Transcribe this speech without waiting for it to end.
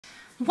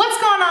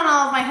What's going on,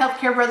 all of my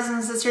healthcare brothers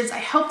and sisters? I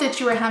hope that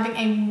you are having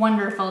a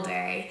wonderful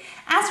day.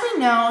 As we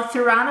know,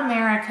 throughout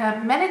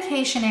America,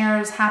 medication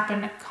errors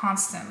happen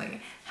constantly.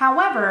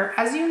 However,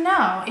 as you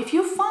know, if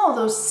you follow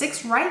those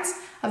 6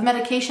 rights of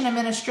medication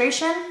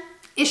administration,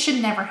 it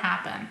should never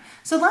happen.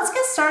 So let's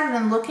get started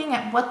in looking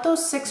at what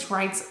those 6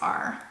 rights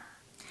are.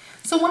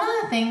 So one of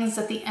the things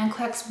that the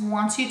Nclex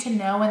wants you to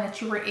know and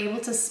that you were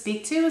able to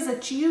speak to is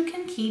that you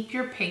can keep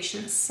your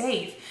patients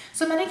safe.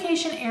 So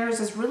medication errors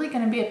is really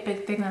going to be a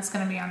big thing that's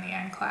going to be on the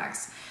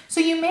Nclex. So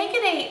you may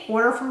get an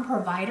order from a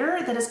provider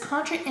that is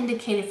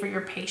contraindicated for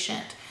your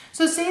patient.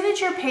 So say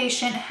that your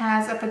patient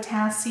has a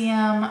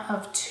potassium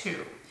of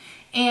 2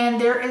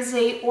 and there is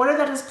an order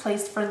that is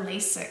placed for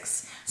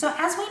Lasix. So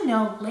as we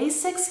know,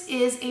 Lasix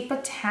is a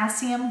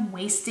potassium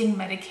wasting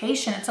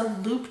medication. It's a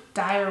loop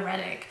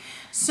diuretic.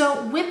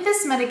 So with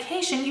this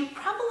medication, you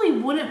probably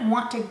wouldn't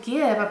want to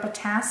give a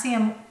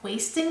potassium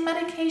wasting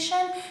medication.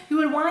 You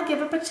would want to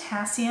give a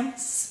potassium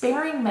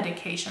sparing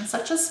medication,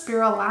 such as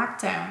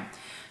spironolactone.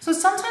 So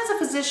sometimes a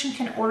physician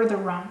can order the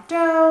wrong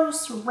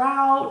dose,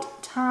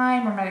 route,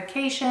 time, or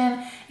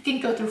medication. It can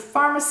go through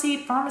pharmacy.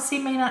 Pharmacy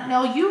may not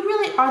know. You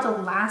really are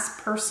the last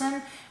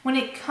person when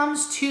it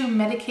comes to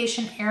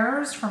medication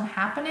errors from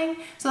happening.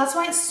 So that's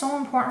why it's so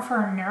important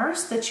for a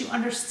nurse that you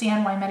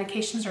understand why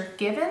medications are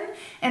given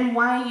and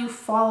why you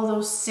follow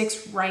those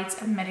 6 rights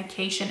of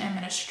medication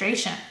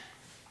administration.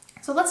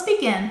 So let's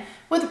begin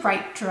with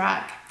right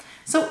drug.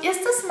 So is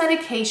this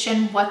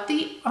medication what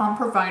the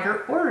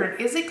provider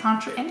ordered? Is it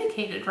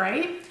contraindicated,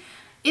 right?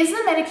 Is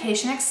the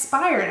medication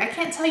expired? I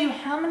can't tell you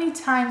how many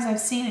times I've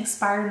seen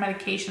expired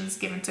medications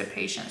given to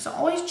patients. So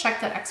always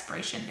check that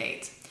expiration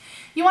date.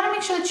 You want to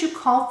make sure that you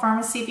call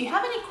pharmacy if you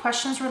have any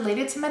questions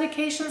related to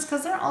medications,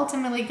 because they're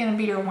ultimately going to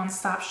be your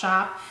one-stop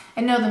shop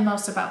and know the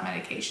most about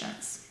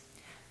medications.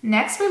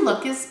 Next, we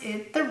look, is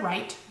it the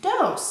right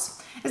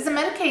dose? Is the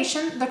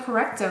medication the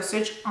correct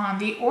dosage on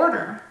the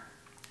order?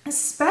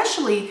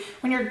 Especially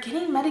when you're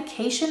getting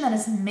medication that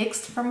is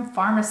mixed from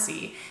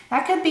pharmacy.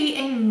 That could be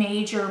a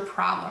major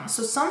problem.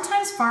 So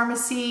sometimes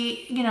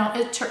pharmacy,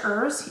 to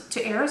err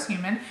is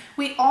human.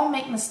 We all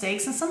make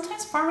mistakes, and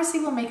sometimes pharmacy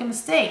will make a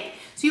mistake.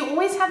 So you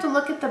always have to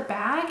look at the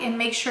bag and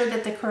make sure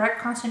that the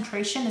correct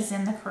concentration is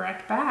in the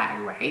correct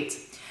bag, right?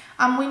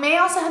 We may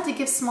also have to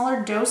give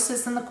smaller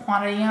doses than the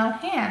quantity on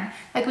hand.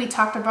 Like we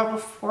talked about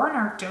before in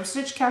our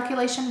dosage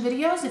calculation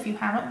videos. If you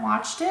haven't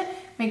watched it,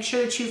 make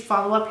sure that you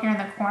follow up here in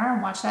the corner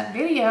and watch that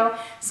video.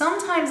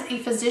 Sometimes a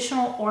physician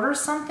will order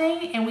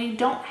something and we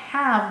don't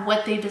have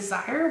what they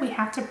desire. We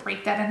have to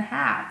break that in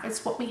half.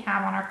 It's what we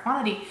have on our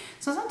quantity.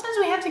 So sometimes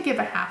we have to give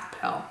a half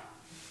pill.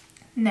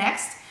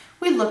 Next,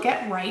 we look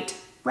at right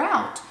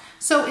route.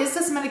 So is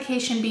this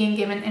medication being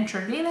given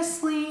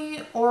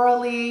intravenously,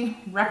 orally,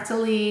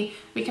 rectally?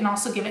 We can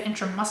also give it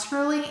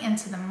intramuscularly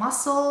into the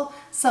muscle,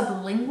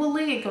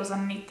 sublingually, it goes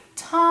underneath the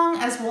tongue,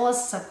 as well as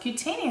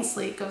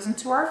subcutaneously, it goes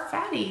into our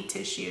fatty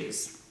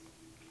tissues.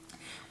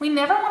 We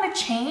never want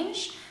to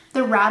change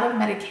the route of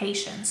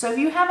medication. So if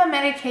you have a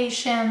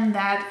medication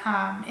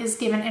that is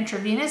given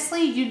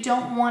intravenously, you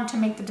don't want to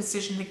make the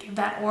decision to give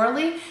that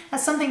orally.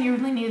 That's something you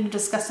really need to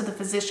discuss with the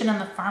physician and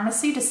the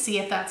pharmacy to see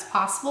if that's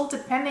possible,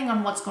 depending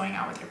on what's going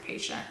on with your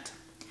patient.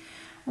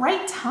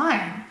 Right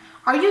time.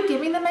 Are you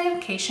giving the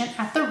medication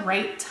at the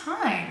right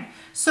time?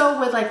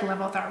 So with like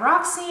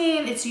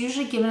levothyroxine, it's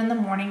usually given in the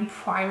morning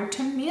prior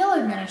to meal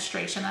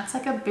administration. That's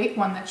like a big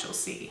one that you'll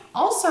see.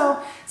 Also,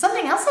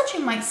 something else that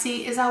you might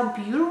see is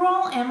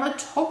albuterol and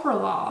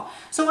metoprolol.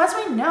 So as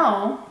we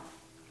know,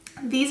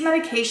 these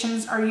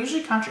medications are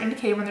usually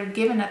contraindicated when they're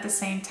given at the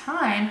same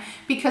time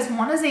because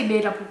one is a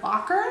beta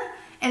blocker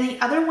and the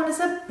other one is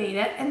a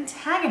beta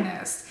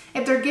antagonist.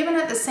 If they're given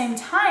at the same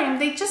time,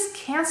 they just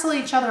cancel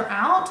each other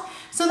out.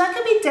 So that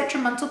could be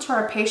detrimental to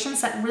our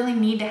patients that really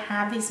need to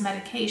have these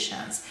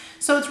medications.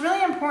 So it's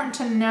really important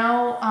to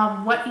know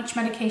what each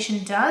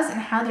medication does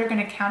and how they're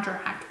going to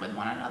counteract with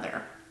one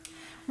another.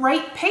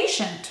 Right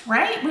patient,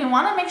 right? We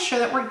want to make sure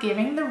that we're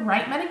giving the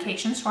right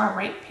medications to our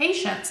right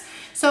patients.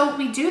 So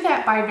we do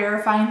that by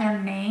verifying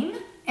their name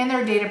and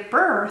their date of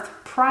birth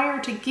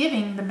prior to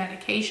giving the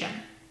medication.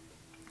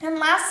 And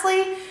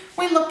lastly,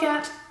 we look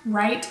at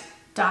right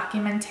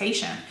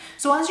documentation.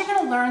 So as you're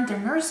going to learn through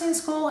nursing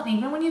school, and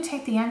even when you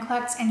take the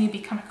Nclex and you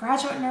become a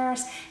graduate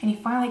nurse and you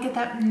finally get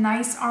that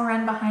nice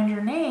RN behind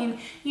your name,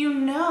 you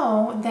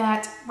know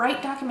that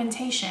right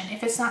documentation,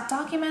 if it's not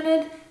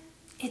documented,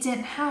 it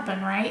didn't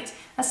happen, right?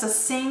 That's the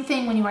same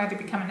thing when you either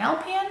become an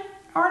LPN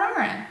or an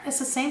RN. It's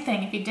the same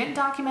thing. If you didn't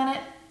document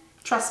it,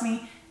 trust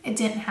me, it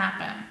didn't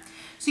happen.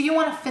 So you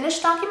want to finish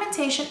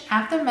documentation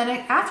after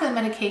the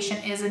medication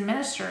is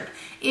administered.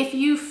 If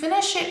you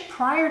finish it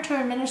prior to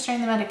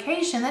administering the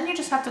medication, then you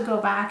just have to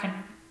go back and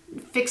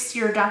fix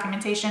your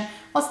documentation.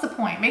 What's the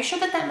point? Make sure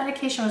that that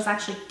medication was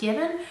actually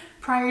given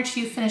prior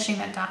to you finishing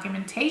that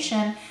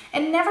documentation,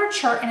 and never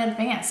chart in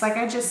advance. Like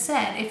I just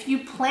said, if you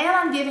plan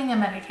on giving a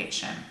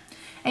medication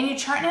and you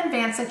chart in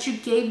advance that you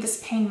gave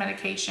this pain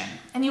medication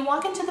and you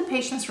walk into the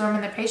patient's room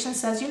and the patient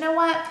says, you know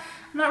what,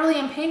 I'm not really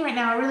in pain right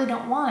now, I really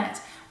don't want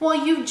it.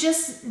 Well, you've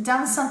just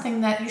done something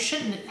that you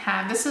shouldn't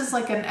have. This is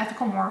like an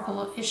ethical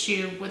moral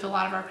issue with a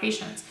lot of our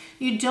patients.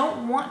 You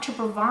don't want to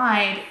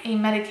provide a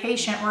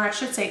medication, or I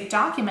should say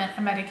document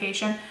a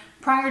medication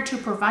prior to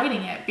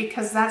providing it,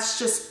 because that's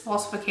just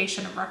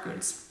falsification of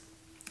records.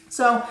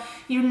 So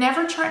you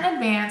never chart in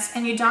advance,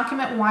 and you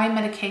document why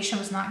medication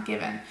was not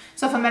given.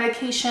 So if a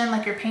medication,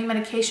 like your pain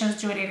medication, is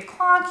due at 8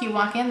 o'clock, you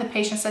walk in, the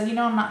patient said, you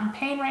know, I'm not in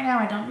pain right now,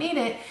 I don't need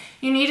it.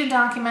 You need to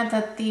document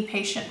that the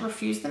patient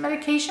refused the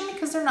medication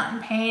because they're not in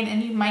pain,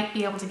 and you might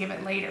be able to give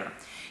it later.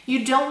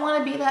 You don't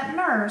want to be that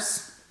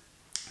nurse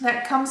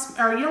that comes,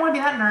 or you don't want to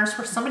be that nurse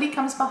where somebody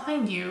comes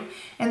behind you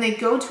and they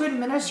go to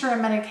administer a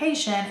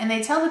medication and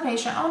they tell the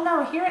patient, oh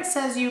no, here it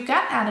says you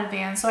got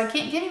Ativan, so I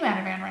can't give you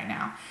Ativan right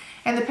now.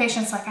 And the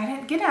patient's like, I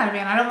didn't get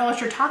Ativan, I don't know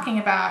what you're talking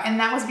about. And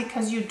that was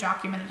because you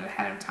documented it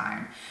ahead of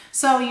time.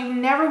 So you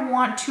never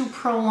want to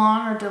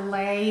prolong or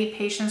delay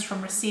patients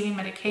from receiving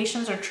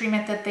medications or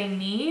treatment that they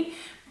need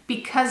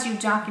because you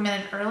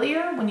documented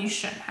earlier when you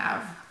shouldn't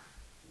have.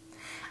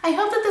 I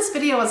hope that this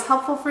video was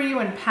helpful for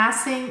you in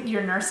passing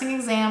your nursing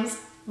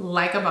exams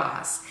like a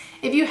boss.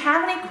 If you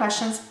have any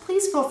questions,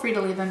 please feel free to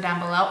leave them down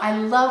below. I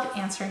love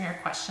answering your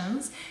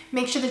questions.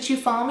 Make sure that you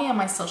follow me on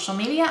my social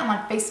media. I'm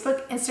on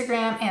Facebook,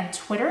 Instagram, and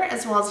Twitter,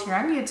 as well as here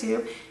on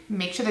YouTube.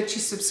 Make sure that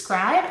you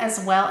subscribe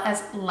as well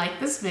as like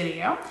this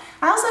video.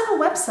 I also have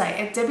a website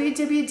at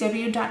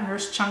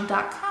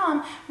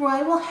www.nursecheung.com where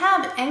I will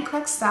have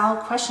NCLEX style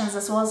questions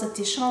as well as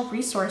additional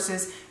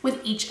resources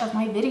with each of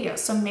my videos.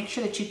 So make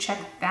sure that you check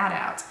that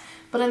out.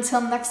 But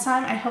until next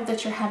time, I hope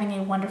that you're having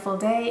a wonderful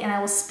day, and I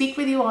will speak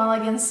with you all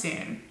again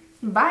soon.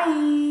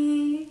 Bye!